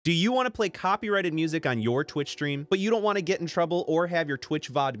Do you want to play copyrighted music on your Twitch stream, but you don't want to get in trouble or have your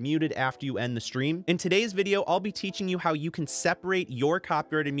Twitch VOD muted after you end the stream? In today's video, I'll be teaching you how you can separate your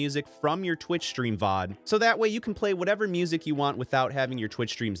copyrighted music from your Twitch stream VOD, so that way you can play whatever music you want without having your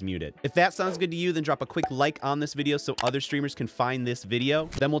Twitch streams muted. If that sounds good to you, then drop a quick like on this video so other streamers can find this video.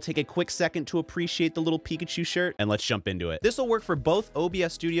 Then we'll take a quick second to appreciate the little Pikachu shirt, and let's jump into it. This will work for both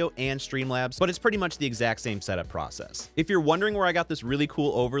OBS Studio and Streamlabs, but it's pretty much the exact same setup process. If you're wondering where I got this really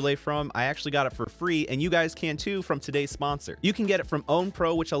cool overlay from, I actually got it for free, and you guys can too from today's sponsor. You can get it from Own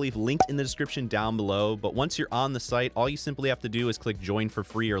Pro, which I'll leave linked in the description down below, but once you're on the site, all you simply have to do is click join for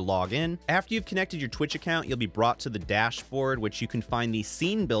free or log in. After you've connected your Twitch account, you'll be brought to the dashboard, which you can find the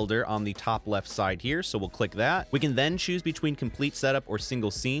scene builder on the top left side here, so we'll click that. We can then choose between complete setup or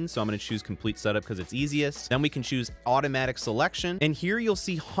single scene, so I'm going to choose complete setup because it's easiest. Then we can choose automatic selection, and here you'll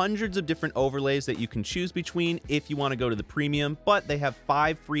see hundreds of different overlays that you can choose between if you want to go to the premium, but they have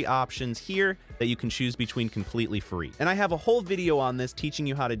 5 free options here that you can choose between completely free. And I have a whole video on this teaching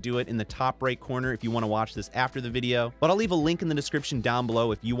you how to do it in the top right corner if you want to watch this after the video, but I'll leave a link in the description down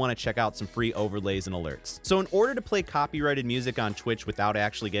below if you want to check out some free overlays and alerts. So in order to play copyrighted music on Twitch without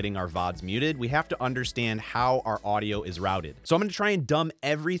actually getting our VODs muted, we have to understand how our audio is routed. So I'm going to try and dumb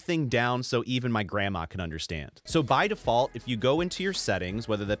everything down so even my grandma can understand. So by default, if you go into your settings,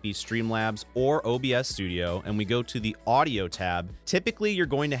 whether that be Streamlabs or OBS Studio, and we go to the audio tab, typically you're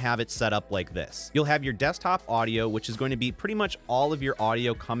going to have it set up like this. You'll have your desktop audio, which is going to be pretty much all of your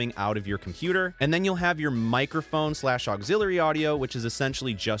audio coming out of your computer. And then you'll have your microphone / auxiliary audio, which is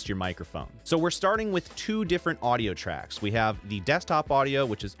essentially just your microphone. So we're starting with 2 different audio tracks. We have the desktop audio,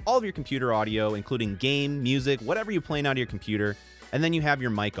 which is all of your computer audio, including game, music, whatever you're playing out of your computer. And then you have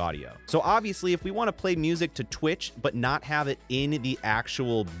your mic audio. So obviously, if we want to play music to Twitch, but not have it in the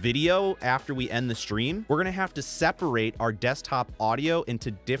actual video after we end the stream, we're going to have to separate our desktop audio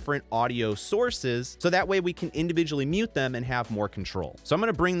into different audio sources, so that way we can individually mute them and have more control. So I'm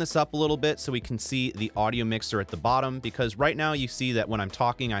going to bring this up a little bit so we can see the audio mixer at the bottom, because right now you see that when I'm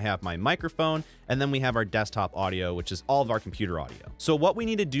talking, I have my microphone, and then we have our desktop audio, which is all of our computer audio. So what we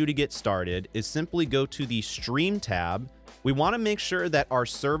need to do to get started is simply go to the Stream tab. We want to make sure that our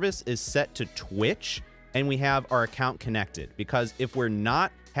service is set to Twitch and we have our account connected, because if we're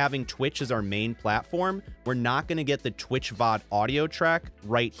not having Twitch as our main platform, we're not going to get the Twitch VOD audio track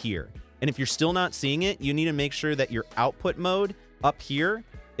right here. And if you're still not seeing it, you need to make sure that your output mode up here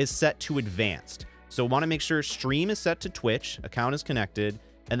is set to advanced. So we want to make sure stream is set to Twitch, account is connected,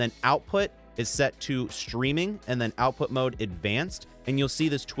 and then output is set to streaming, and then output mode advanced, and you'll see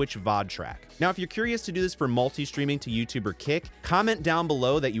this Twitch VOD track. Now, if you're curious to do this for multi-streaming to YouTube or Kick, comment down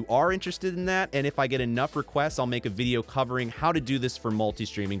below that you are interested in that, and if I get enough requests, I'll make a video covering how to do this for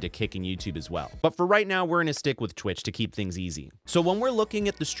multi-streaming to Kick and YouTube as well. But for right now, we're gonna stick with Twitch to keep things easy. So when we're looking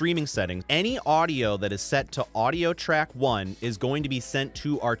at the streaming settings, any audio that is set to audio track 1 is going to be sent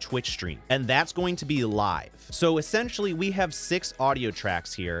to our Twitch stream, and that's going to be live. So essentially, we have 6 audio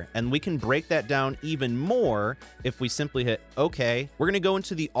tracks here, and we can break that down even more if we simply hit OK. We're going to go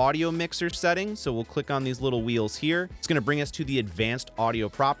into the audio mixer settings, so we'll click on these little wheels here. It's going to bring us to the advanced audio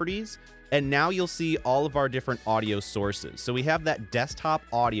properties. And now you'll see all of our different audio sources. So we have that desktop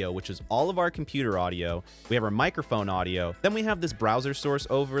audio, which is all of our computer audio. We have our microphone audio. Then we have this browser source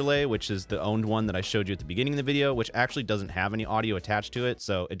overlay, which is the owned one that I showed you at the beginning of the video, which actually doesn't have any audio attached to it,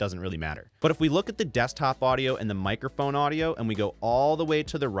 so it doesn't really matter. But if we look at the desktop audio and the microphone audio, and we go all the way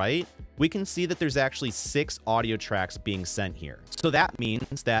to the right, we can see that there's actually 6 audio tracks being sent here. So that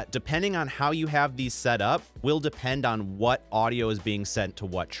means that depending on how you have these set up will depend on what audio is being sent to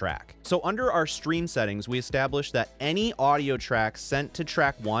what track. So under our stream settings, we established that any audio track sent to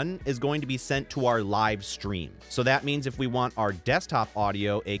track 1 is going to be sent to our live stream. So that means if we want our desktop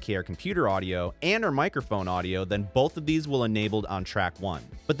audio, aka our computer audio, and our microphone audio, then both of these will enabled on track 1.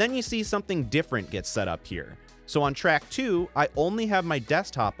 But then you see something different gets set up here. So on track 2, I only have my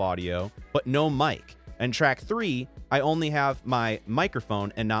desktop audio, but no mic. And track 3, I only have my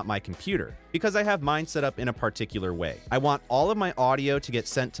microphone and not my computer, because I have mine set up in a particular way. I want all of my audio to get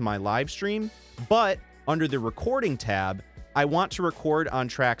sent to my live stream, but under the recording tab, I want to record on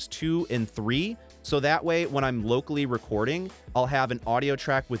tracks 2 and 3, so that way when I'm locally recording, I'll have an audio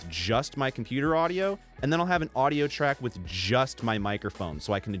track with just my computer audio, and then I'll have an audio track with just my microphone,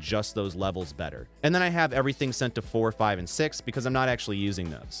 so I can adjust those levels better. And then I have everything sent to 4, 5, and 6 because I'm not actually using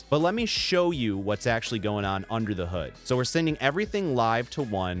those. But let me show you what's actually going on under the hood. So we're sending everything live to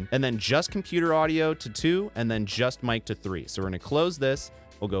 1, and then just computer audio to 2, and then just mic to 3. So we're gonna close this.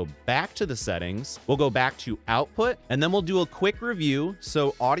 We'll go back to the settings, we'll go back to output, and then we'll do a quick review.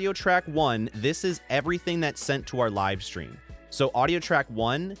 So audio track 1, this is everything that's sent to our live stream. So audio track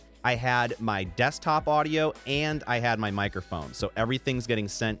 1, I had my desktop audio and I had my microphone. So everything's getting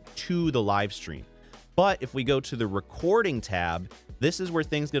sent to the live stream. But if we go to the recording tab, this is where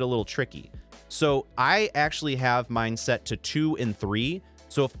things get a little tricky. So I actually have mine set to 2 and 3.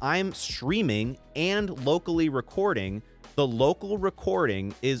 So if I'm streaming and locally recording, the local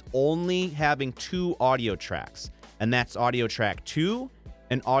recording is only having 2 audio tracks, and that's audio track 2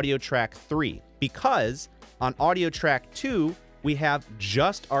 and audio track 3, because on audio track 2, we have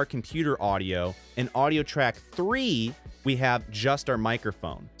just our computer audio, and audio track 3, we have just our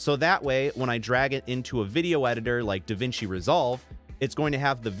microphone. So that way, when I drag it into a video editor like DaVinci Resolve, it's going to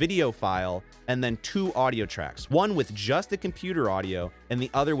have the video file and then 2 audio tracks, one with just the computer audio and the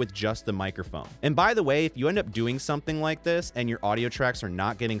other with just the microphone. And by the way, if you end up doing something like this and your audio tracks are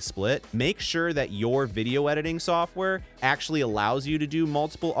not getting split, make sure that your video editing software actually allows you to do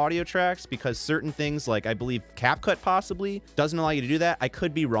multiple audio tracks, because certain things, like I believe CapCut possibly doesn't allow you to do that. I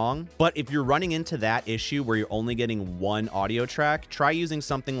could be wrong, but if you're running into that issue where you're only getting 1 audio track, try using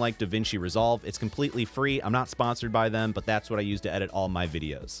something like DaVinci Resolve. It's completely free. I'm not sponsored by them, but that's what I use to edit all my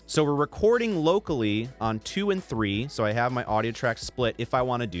videos. So we're recording locally on 2 and 3, so I have my audio tracks split if I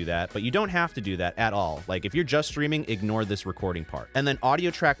want to do that, but you don't have to do that at all. Like if you're just streaming, ignore this recording part. And then audio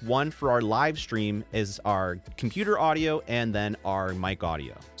track 1 for our live stream is our computer audio and then our mic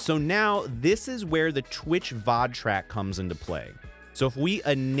audio. So now this is where the Twitch VOD track comes into play. So if we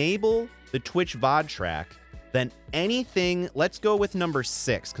enable the Twitch VOD track, then anything, let's go with number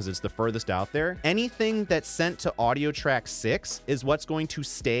 6 because it's the furthest out there. Anything that's sent to audio track 6 is what's going to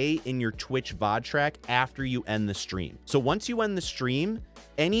stay in your Twitch VOD track after you end the stream. So once you end the stream,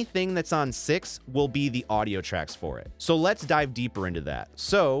 anything that's on 6 will be the audio tracks for it. So let's dive deeper into that.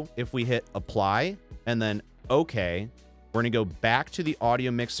 So if we hit apply and then okay, we're gonna go back to the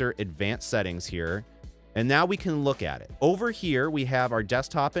audio mixer advanced settings here. And now we can look at it. Over here, we have our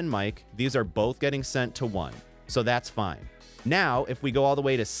desktop and mic. These are both getting sent to 1, so that's fine. Now, if we go all the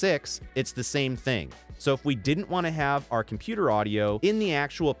way to 6, it's the same thing. So if we didn't want to have our computer audio in the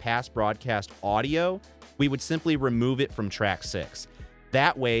actual past broadcast audio, we would simply remove it from track 6.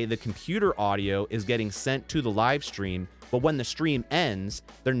 That way, the computer audio is getting sent to the live stream, but when the stream ends,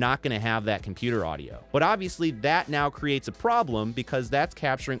 they're not going to have that computer audio. But obviously, that now creates a problem because that's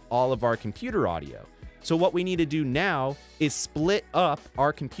capturing all of our computer audio. So what we need to do now is split up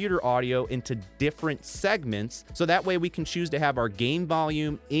our computer audio into different segments, so that way we can choose to have our game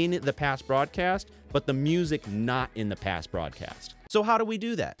volume in the past broadcast, but the music not in the past broadcast. So how do we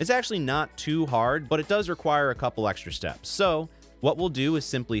do that? It's actually not too hard, but it does require a couple extra steps. So what we'll do is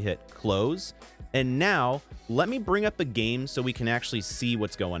simply hit close. And now let me bring up a game so we can actually see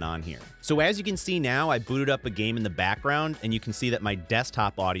what's going on here. So as you can see now, I booted up a game in the background and you can see that my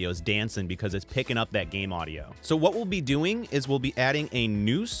desktop audio is dancing because it's picking up that game audio. So what we'll be doing is we'll be adding a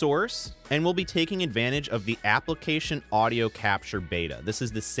new source and we'll be taking advantage of the application audio capture beta. This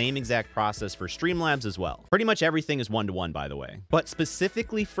is the same exact process for Streamlabs as well. Pretty much everything is one-to-one, by the way. But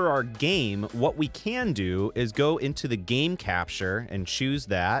specifically for our game, what we can do is go into the game capture and choose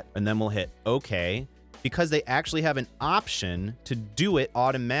that, and then we'll hit OK, because they actually have an option to do it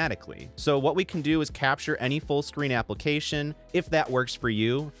automatically. So what we can do is capture any full screen application if that works for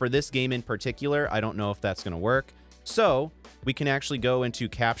you. For this game in particular, I don't know if that's going to work. So we can actually go into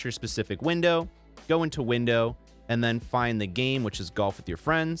capture specific window, go into window, and then find the game, which is Golf with Your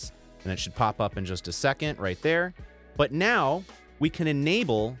Friends. And it should pop up in just a second right there. But now we can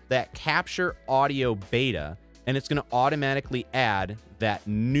enable that capture audio beta, and it's going to automatically add that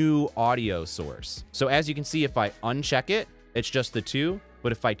new audio source. So as you can see, if I uncheck it, it's just the 2,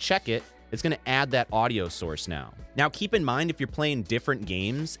 but if I check it, it's going to add that audio source now. Now keep in mind, if you're playing different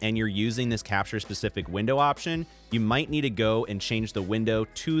games and you're using this capture specific window option, you might need to go and change the window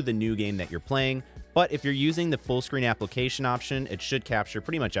to the new game that you're playing. But if you're using the full screen application option, it should capture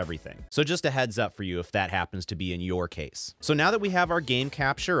pretty much everything. So just a heads up for you if that happens to be in your case. So now that we have our game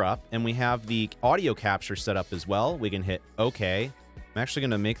capture up and we have the audio capture set up as well, we can hit OK. I'm actually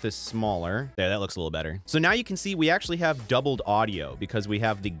going to make this smaller. There, that looks a little better. So now you can see we actually have doubled audio because we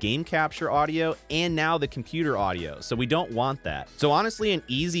have the game capture audio and now the computer audio. So we don't want that. So honestly, an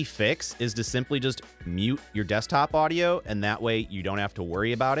easy fix is to simply just mute your desktop audio, and that way you don't have to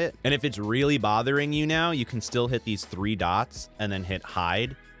worry about it. And if it's really bothering you now, you can still hit these 3 dots and then hit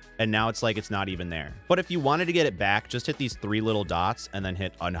hide. And now it's like it's not even there. But if you wanted to get it back, just hit these 3 little dots and then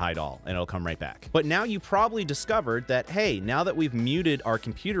hit unhide all, and it'll come right back. But now you probably discovered that, hey, now that we've muted our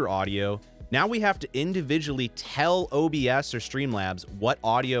computer audio, Now we have to individually tell OBS or Streamlabs what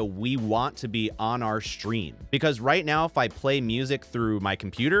audio we want to be on our stream. Because right now, if I play music through my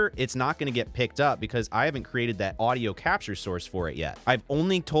computer, it's not going to get picked up because I haven't created that audio capture source for it yet. I've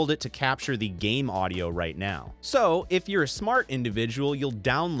only told it to capture the game audio right now. So if you're a smart individual, you'll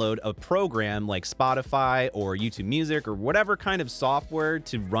download a program like Spotify or YouTube Music or whatever kind of software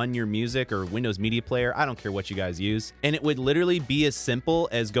to run your music, or Windows Media Player. I don't care what you guys use. And it would literally be as simple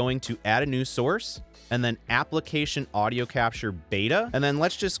as going to add a new source and then application audio capture beta. And then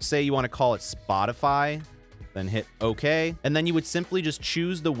let's just say you want to call it Spotify, then hit OK. And then you would simply just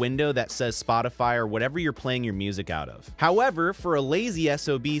choose the window that says Spotify or whatever you're playing your music out of. However, for a lazy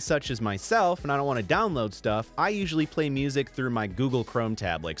SOB such as myself, and I don't want to download stuff, I usually play music through my Google Chrome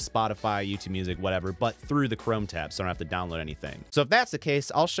tab, like Spotify, YouTube Music, whatever, but through the Chrome tab, so I don't have to download anything. So if that's the case,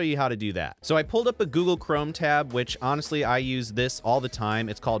 I'll show you how to do that. So I pulled up a Google Chrome tab, which honestly, I use this all the time.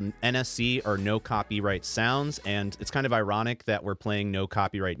 It's called NSC, or No Copyright Sounds, and it's kind of ironic that we're playing no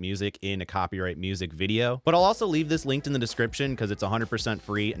copyright music in a copyright music video. But I'll also leave this linked in the description because it's 100%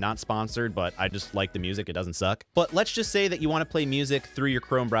 free, not sponsored, but I just like the music. It doesn't suck. But let's just say that you want to play music through your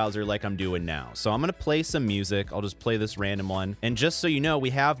Chrome browser like I'm doing now. So I'm going to play some music. I'll just play this random one. And just so you know, we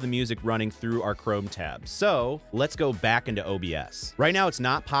have the music running through our Chrome tab. So let's go back into OBS. Right now, it's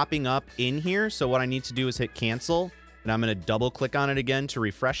not popping up in here. So what I need to do is hit cancel, and I'm going to double click on it again to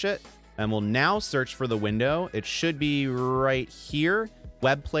refresh it. And we'll now search for the window. It should be right here.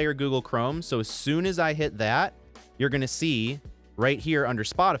 Web player Google Chrome. So as soon as I hit that, you're going to see right here under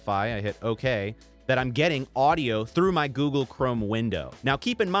Spotify, I hit OK, that I'm getting audio through my Google Chrome window. Now,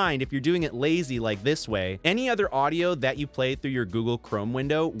 keep in mind, if you're doing it lazy like this way, any other audio that you play through your Google Chrome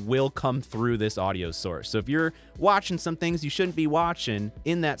window will come through this audio source. So if you're watching some things you shouldn't be watching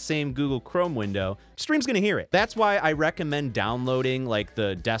in that same Google Chrome window, Stream's gonna hear it. That's why I recommend downloading like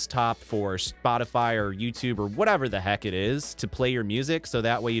the desktop for Spotify or YouTube or whatever the heck it is to play your music, so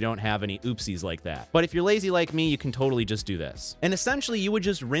that way you don't have any oopsies like that. But if you're lazy like me, you can totally just do this. And essentially, you would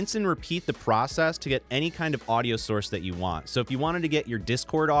just rinse and repeat the process to get any kind of audio source that you want. So if you wanted to get your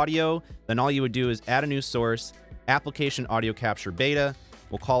Discord audio, then all you would do is add a new source, application audio capture beta,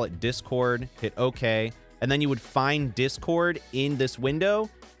 we'll call it Discord, hit OK, and then you would find Discord in this window,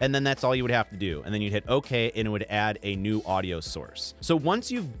 and then that's all you would have to do. And then you'd hit OK, and it would add a new audio source. So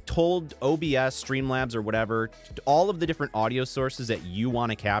once you've told OBS, Streamlabs, or whatever, all of the different audio sources that you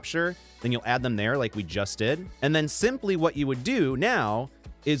want to capture, then you'll add them there like we just did. And then simply what you would do now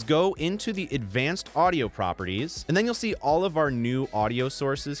is go into the advanced audio properties, and then you'll see all of our new audio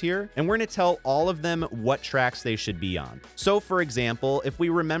sources here, and we're going to tell all of them what tracks they should be on. So for example, if we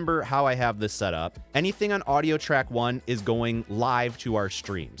remember how I have this set up, anything on audio track 1 is going live to our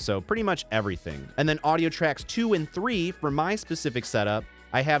stream, so pretty much everything. And then audio tracks 2 and 3, for my specific setup,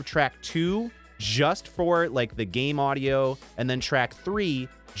 I have track 2 just for like the game audio, and then track 3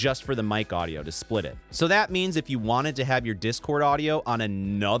 just for the mic audio to split it. So that means if you wanted to have your Discord audio on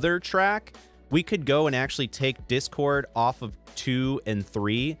another track, we could go and actually take Discord off of 2 and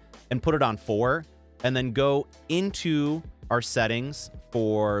 3 and put it on 4, and then go into our settings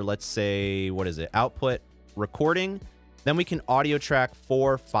for, let's say, what is it? Output recording. Then we can audio track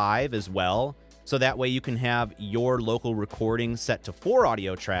 4, 5 as well. So that way you can have your local recording set to 4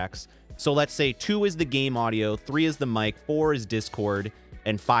 audio tracks. So let's say 2 is the game audio, 3 is the mic, 4 is Discord,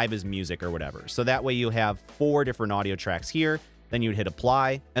 and 5 is music or whatever. So that way you have 4 different audio tracks here. Then you'd hit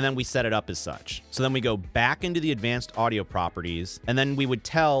apply, and then we set it up as such. So then we go back into the advanced audio properties, and then we would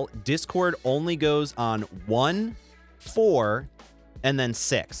tell Discord only goes on 1, 4, and then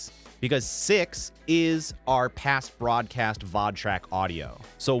 6, because 6 is our past broadcast VOD track audio.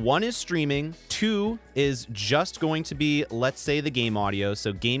 So 1 is streaming, 2 is just going to be, let's say, the game audio,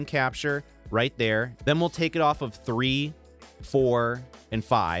 so game capture right there. Then we'll take it off of 3, 4, and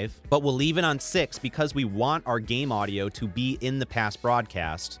 5, but we'll leave it on 6 because we want our game audio to be in the past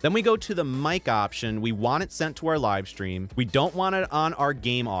broadcast. Then we go to the mic option. We want it sent to our live stream. We don't want it on our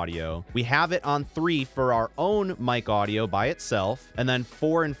game audio. We have it on 3 for our own mic audio by itself. And then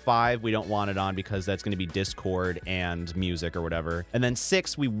 4 and 5, we don't want it on because that's going to be Discord and music or whatever. And then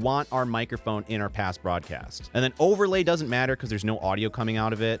 6, we want our microphone in our past broadcast. And then overlay doesn't matter because there's no audio coming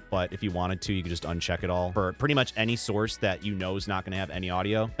out of it. But if you wanted to, you could just uncheck it all for pretty much any source that you know is not going to have any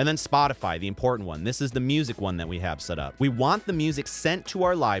audio. And then Spotify, the important one. This is the music one that we have set up. We want the music sent to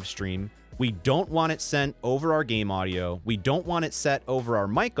our live stream. We don't want it sent over our game audio. We don't want it set over our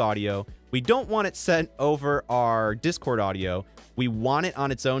mic audio. We don't want it sent over our Discord audio. We want it on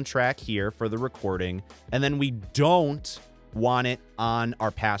its own track here for the recording. And then we don't want it on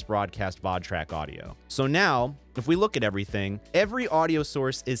our past broadcast VOD track audio. So now, if we look at everything, every audio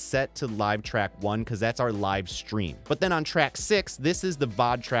source is set to live track 1 because that's our live stream. But then on track 6, this is the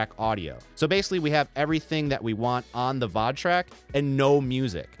VOD track audio. So basically we have everything that we want on the VOD track and no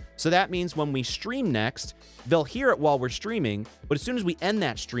music. So that means when we stream next, they'll hear it while we're streaming, but as soon as we end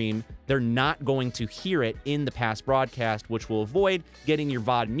that stream, they're not going to hear it in the past broadcast, which will avoid getting your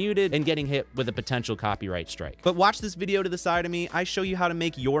VOD muted and getting hit with a potential copyright strike. But watch this video to the side of me. I show you how to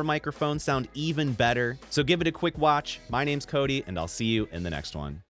make your microphone sound even better. So give it a quick watch. My name's Cody, and I'll see you in the next one.